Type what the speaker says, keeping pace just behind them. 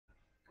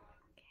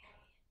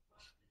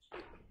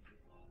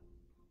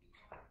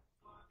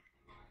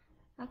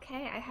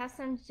Okay, I have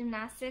some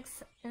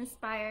gymnastics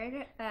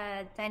inspired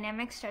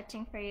dynamic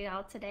stretching for you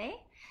all today.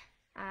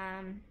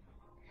 All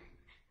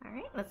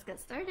right, let's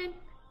get started.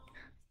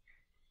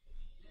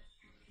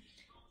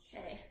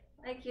 Okay,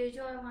 like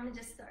usual, I want to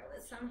just start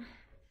with some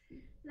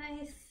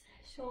nice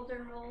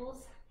shoulder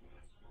rolls.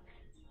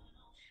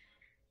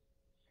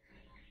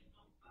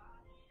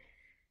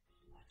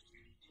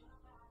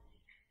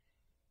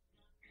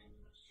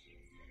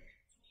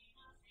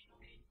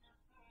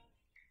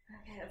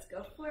 Okay, let's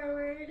go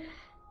forward.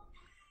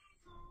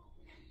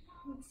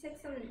 Let's take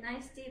some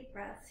nice deep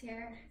breaths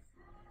here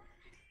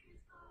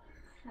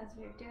as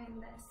we're doing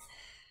this.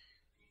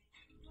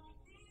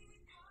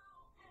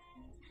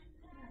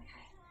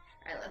 Okay,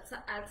 all right, let's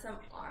add some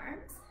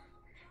arms.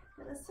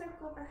 Let's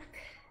circle back.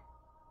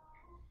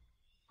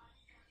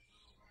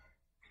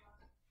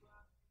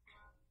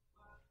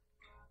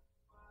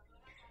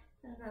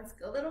 And let's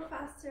go a little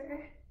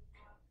faster.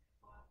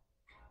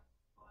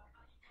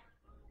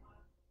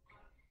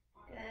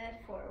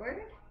 Good,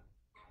 forward.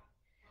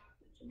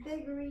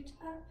 Big reach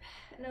up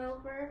and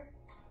over.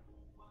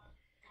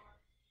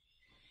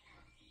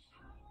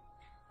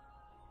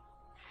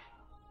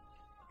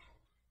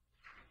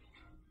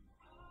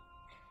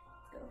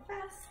 Let's go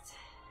fast.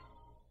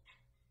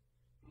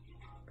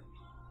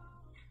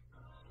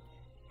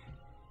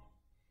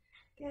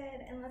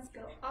 Good, and let's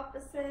go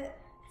opposite.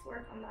 Let's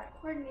work on that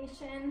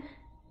coordination.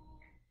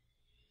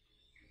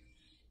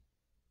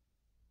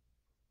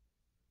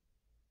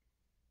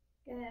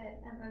 Good,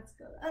 and let's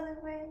go the other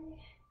way.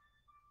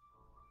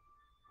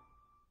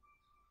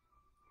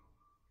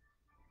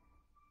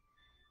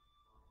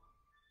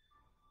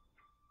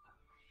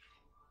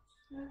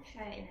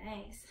 Okay,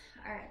 nice.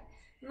 All right,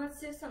 and let's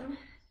do some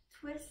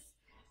twists.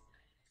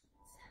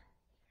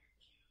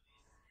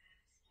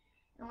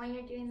 And when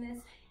you're doing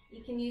this,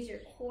 you can use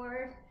your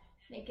core,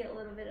 make it a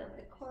little bit of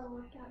a core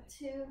workout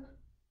too.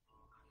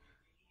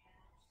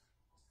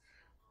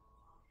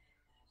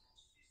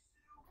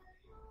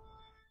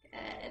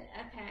 Good,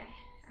 okay,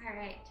 all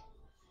right.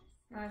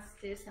 Now let's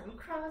do some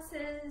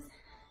crosses.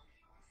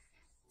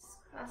 Just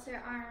cross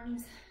your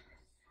arms,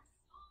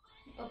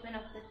 open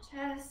up the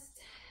chest.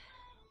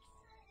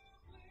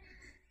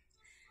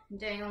 I'm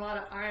doing a lot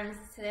of arms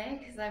today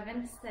because I've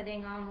been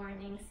studying all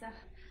morning, so.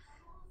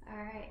 All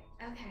right,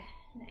 okay,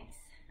 nice.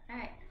 All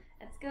right,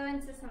 let's go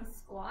into some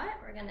squat.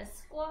 We're gonna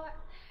squat,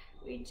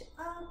 reach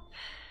up,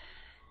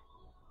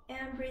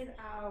 and breathe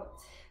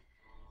out.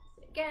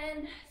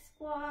 Again,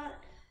 squat,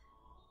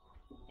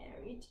 and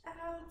reach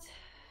out.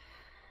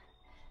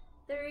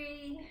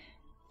 3,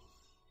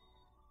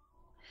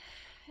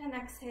 and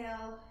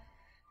exhale.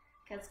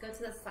 Okay, let's go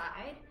to the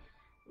side,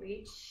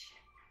 reach.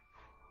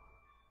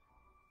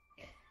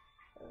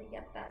 Really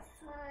get that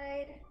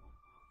side.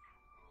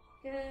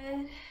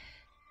 Good.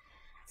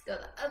 Let's go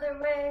the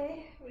other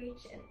way,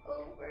 reach and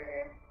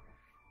over.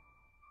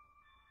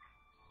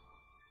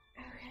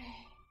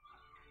 Okay,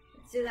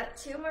 let's do that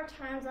 2 more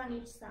times on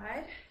each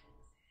side.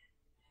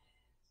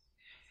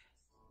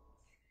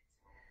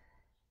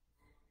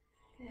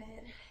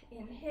 Good,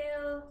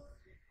 inhale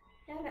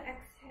and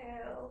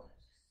exhale.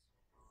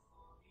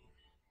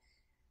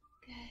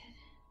 Good. Okay.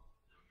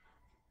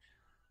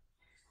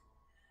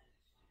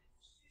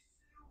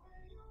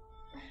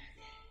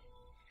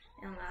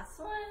 And last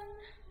one.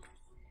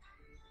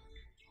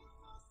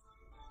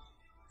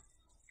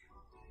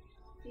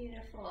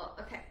 Beautiful.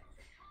 Okay,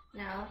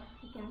 now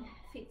you can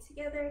feet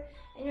together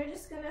and you're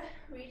just gonna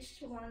reach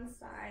to one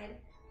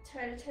side.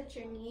 Try to touch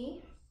your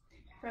knee.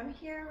 From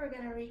here, we're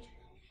gonna reach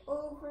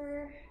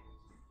over.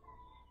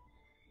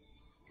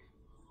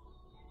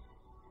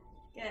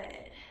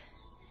 Good.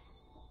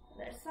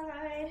 Other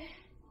side,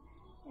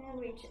 and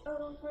reach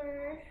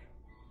over.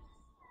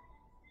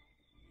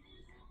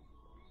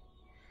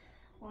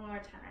 One more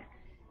time.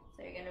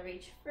 So you're gonna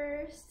reach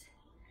first,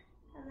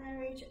 and then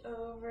reach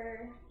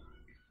over.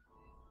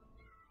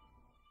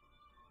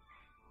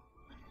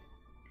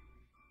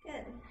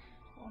 Good.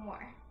 One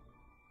more.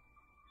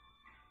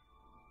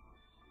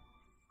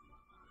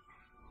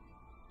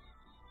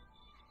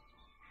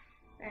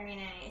 Very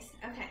nice.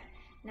 Okay.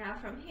 Now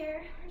from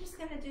here, we're just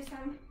gonna do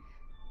some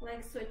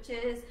leg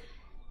switches.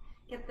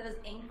 Get those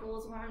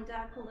ankles warmed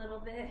up a little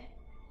bit.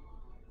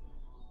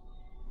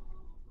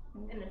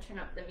 I'm gonna turn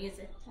up the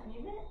music a tiny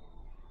bit.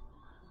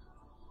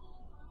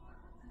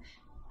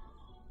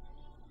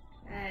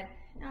 Good.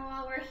 Now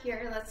while we're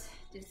here, let's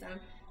do some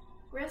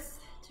wrists.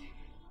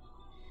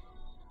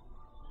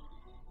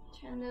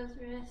 Turn those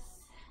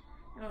wrists,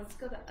 and let's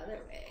go the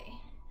other way.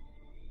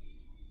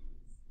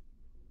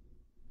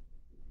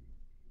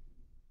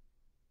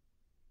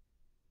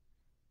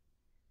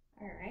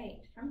 All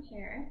right, from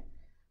here,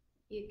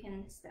 you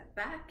can step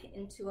back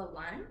into a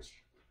lunge.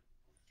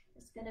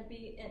 It's gonna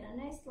be in a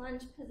nice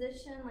lunge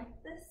position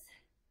like this.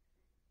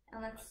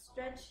 And let's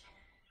stretch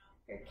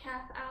your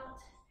calf out.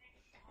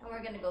 And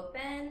we're gonna go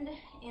bend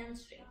and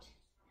straight.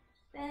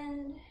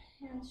 Bend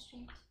and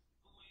straight.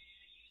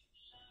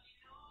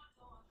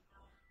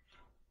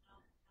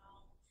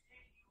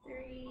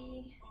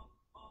 Three,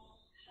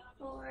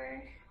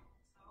 4,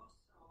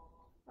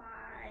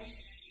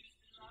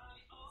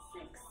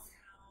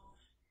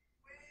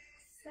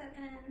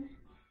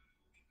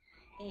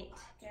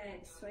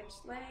 Good,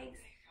 switch legs.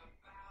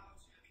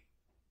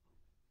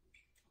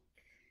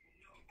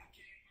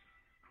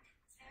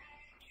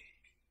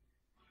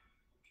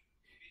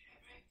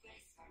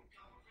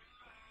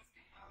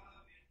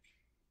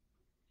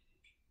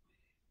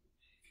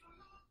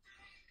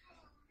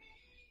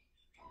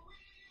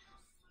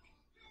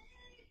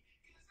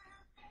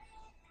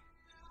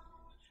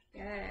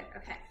 Good,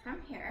 okay,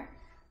 from here,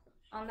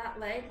 on that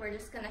leg, we're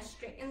just gonna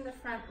straighten the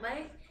front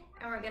leg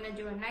and we're gonna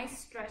do a nice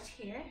stretch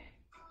here.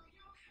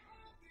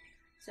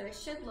 So it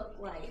should look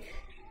like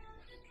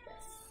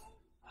this.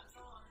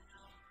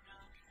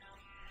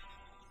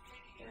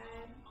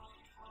 Good.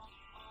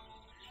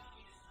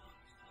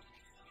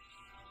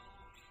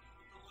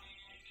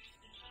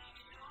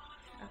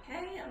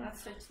 Okay, and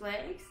let's switch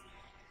legs.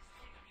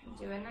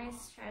 Do a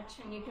nice stretch,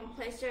 and you can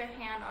place your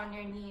hand on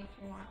your knee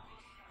if you want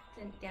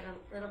to get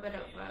a little bit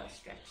of a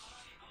stretch.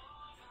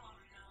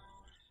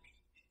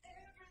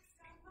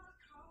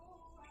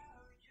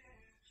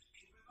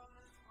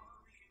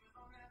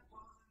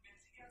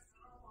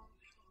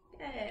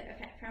 Good,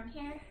 okay, from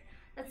here,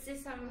 let's do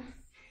some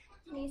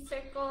knee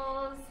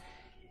circles.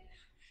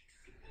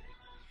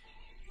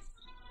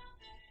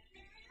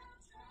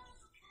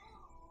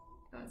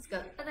 Let's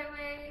go the other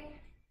way.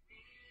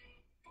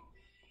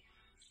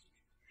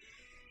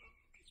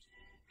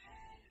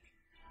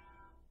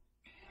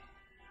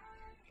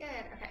 Good,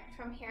 okay,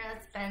 from here,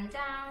 let's bend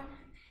down.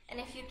 And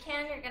if you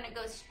can, you're gonna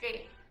go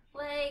straight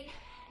leg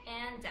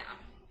and down.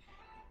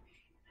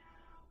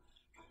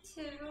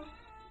 2,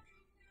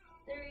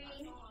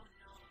 3,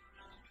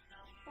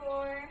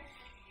 4,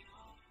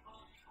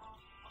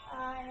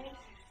 5,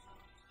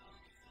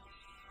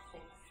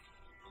 6,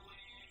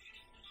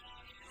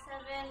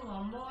 7,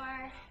 one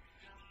more,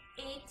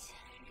 8,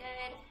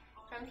 good.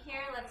 From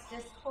here, let's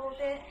just hold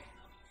it.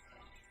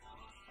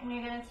 And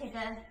you're gonna take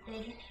a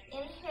big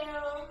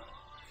inhale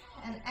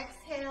and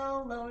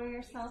exhale, lower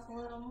yourself a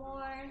little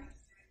more.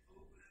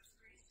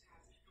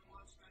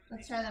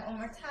 Let's try that one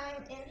more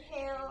time.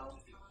 Inhale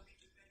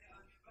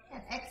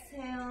and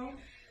exhale,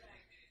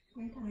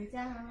 and come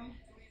down.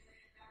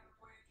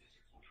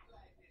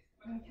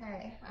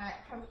 Okay, all right,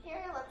 from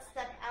here, let's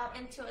step out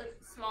into a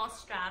small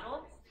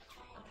straddle.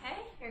 Okay,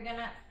 you're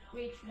gonna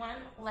reach one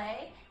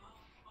leg,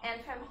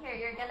 and from here,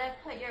 you're gonna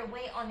put your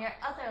weight on your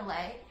other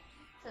leg,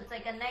 so it's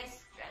like a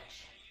nice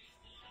stretch.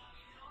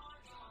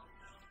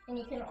 And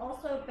you can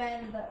also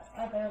bend the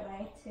other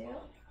leg too,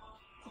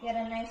 to get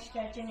a nice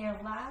stretch in your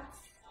lats.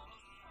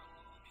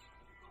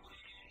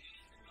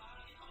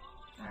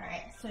 All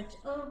right, switch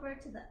over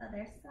to the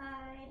other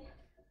side.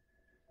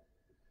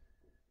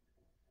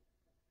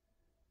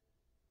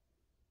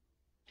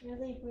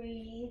 Really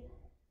breathe.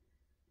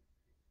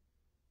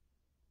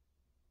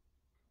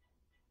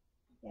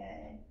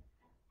 Good.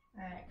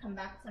 All right, come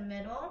back to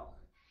middle.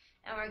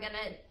 And we're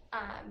gonna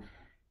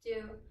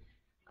do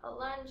a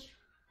lunge.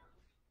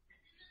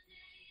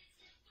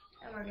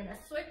 And we're gonna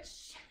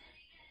switch.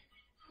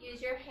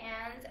 Use your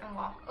hands and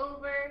walk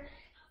over.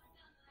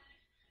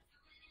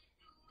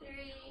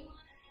 3,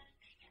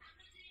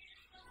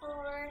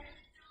 4,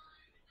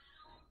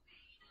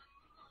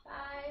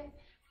 5.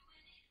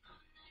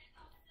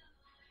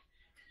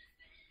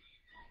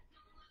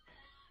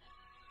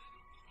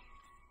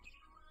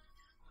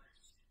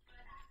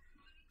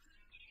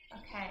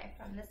 Okay,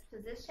 from this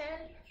position,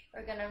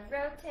 we're gonna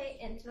rotate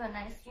into a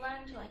nice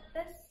lunge like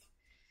this.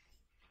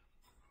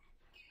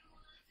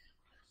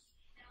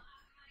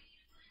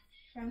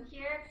 From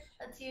here,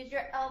 let's use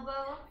your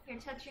elbow. You're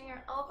touching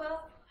your elbow,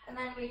 and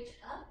then reach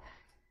up,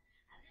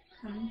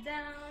 come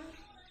down,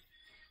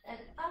 and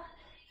up.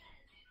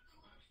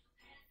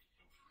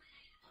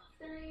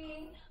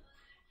 3,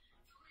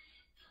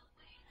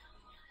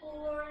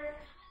 4,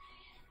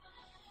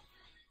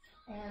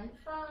 and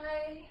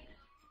 5.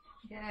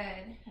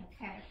 Good.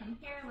 Okay, from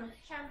here, let's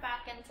turn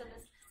back into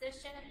this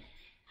position.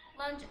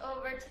 Lunge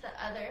over to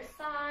the other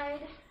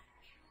side.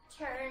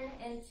 Turn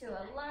into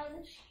a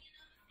lunge.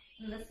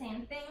 And the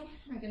same thing,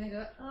 we're gonna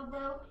go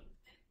elbow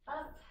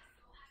up,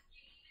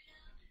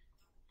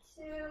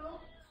 2,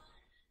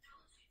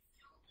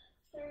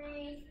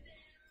 3,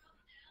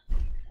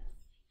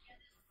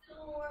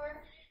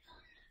 4,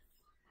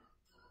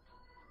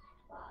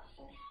 5.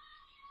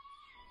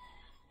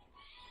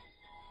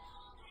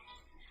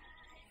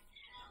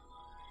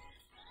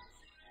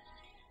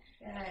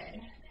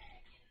 Good.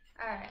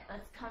 All right,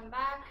 let's come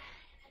back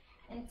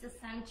into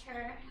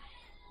center.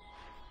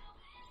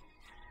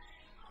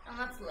 And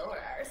let's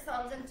lower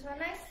ourselves into a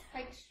nice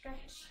pike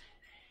stretch.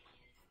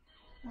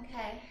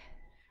 Okay,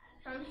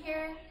 from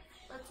here,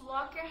 let's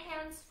walk your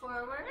hands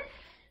forward.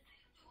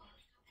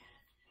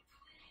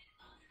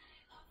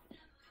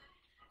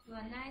 Do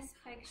a nice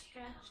pike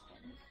stretch.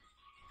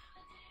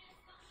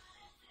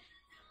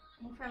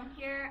 And from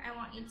here, I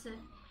want you to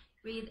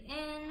breathe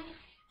in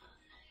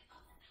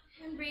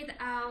and breathe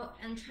out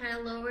and try to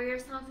lower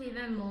yourself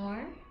even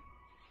more.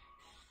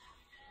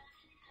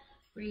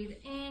 Breathe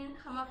in,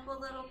 come up a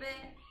little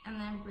bit, and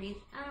then breathe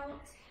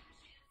out.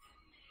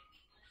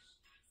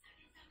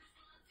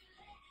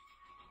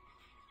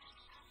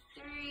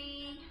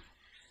 Three,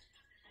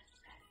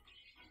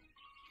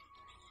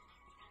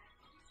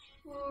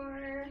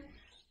 4,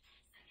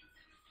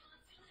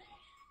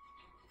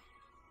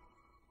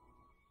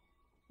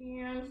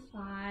 and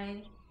 5.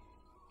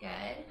 Good.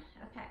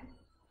 Okay.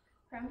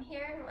 From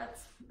here,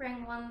 let's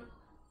bring one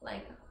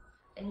leg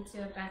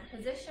into a bent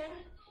position.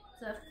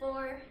 So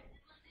 4.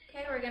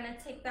 Okay, we're gonna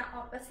take that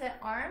opposite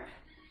arm,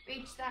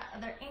 reach that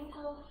other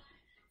ankle,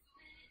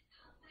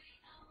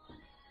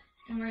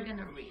 and we're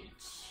gonna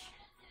reach.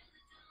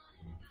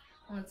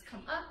 Let's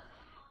come up.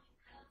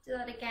 Do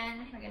that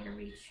again. We're gonna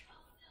reach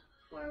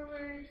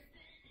forward.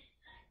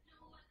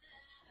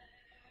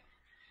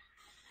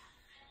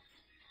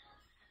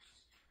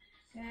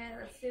 Okay,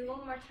 let's do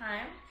one more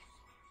time.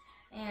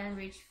 And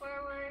reach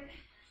forward.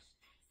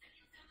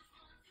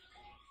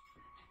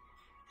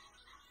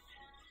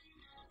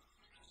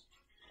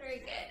 Very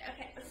good.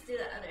 Okay, let's do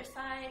the other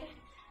side.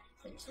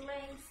 Switch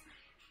legs.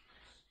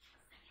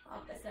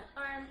 Opposite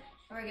arm.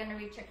 And we're gonna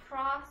reach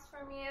across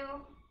from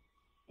you.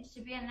 It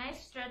should be a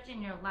nice stretch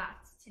in your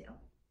lats too.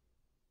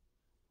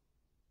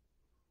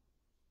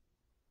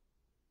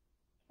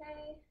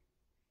 Okay.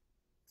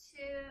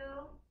 2.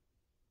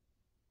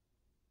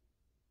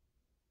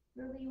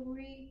 Really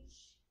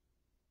reach.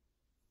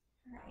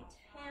 All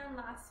right, and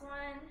last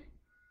one.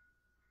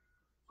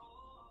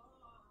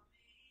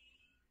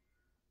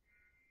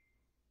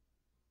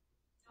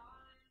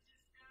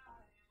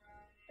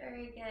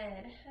 Very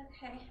good.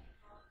 Okay,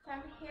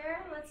 from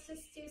here, let's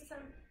just do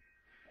some,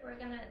 we're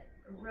gonna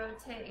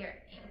rotate your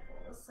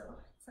ankles, so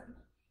some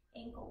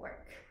ankle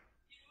work.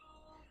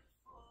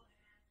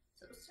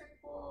 So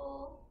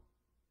circle.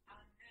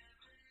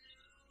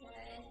 Good.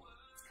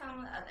 Let's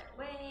come the other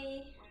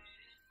way.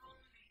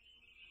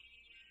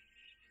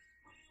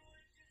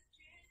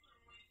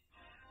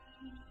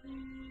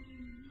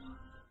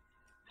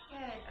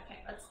 Good.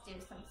 Okay, let's do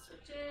some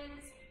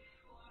switches.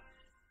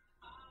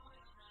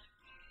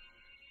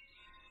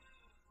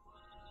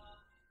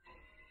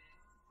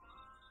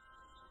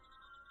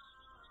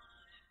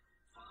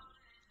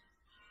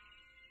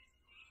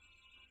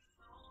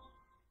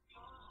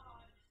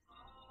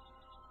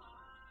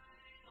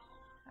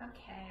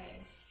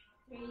 Okay,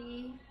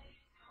 3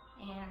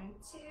 and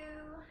 2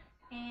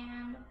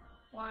 and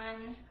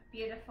 1.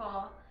 Beautiful.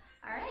 All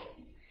right,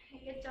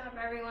 good job,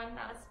 everyone.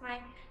 That was my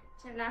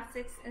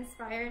gymnastics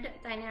inspired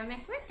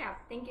dynamic workout.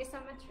 Thank you so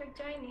much for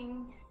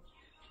joining.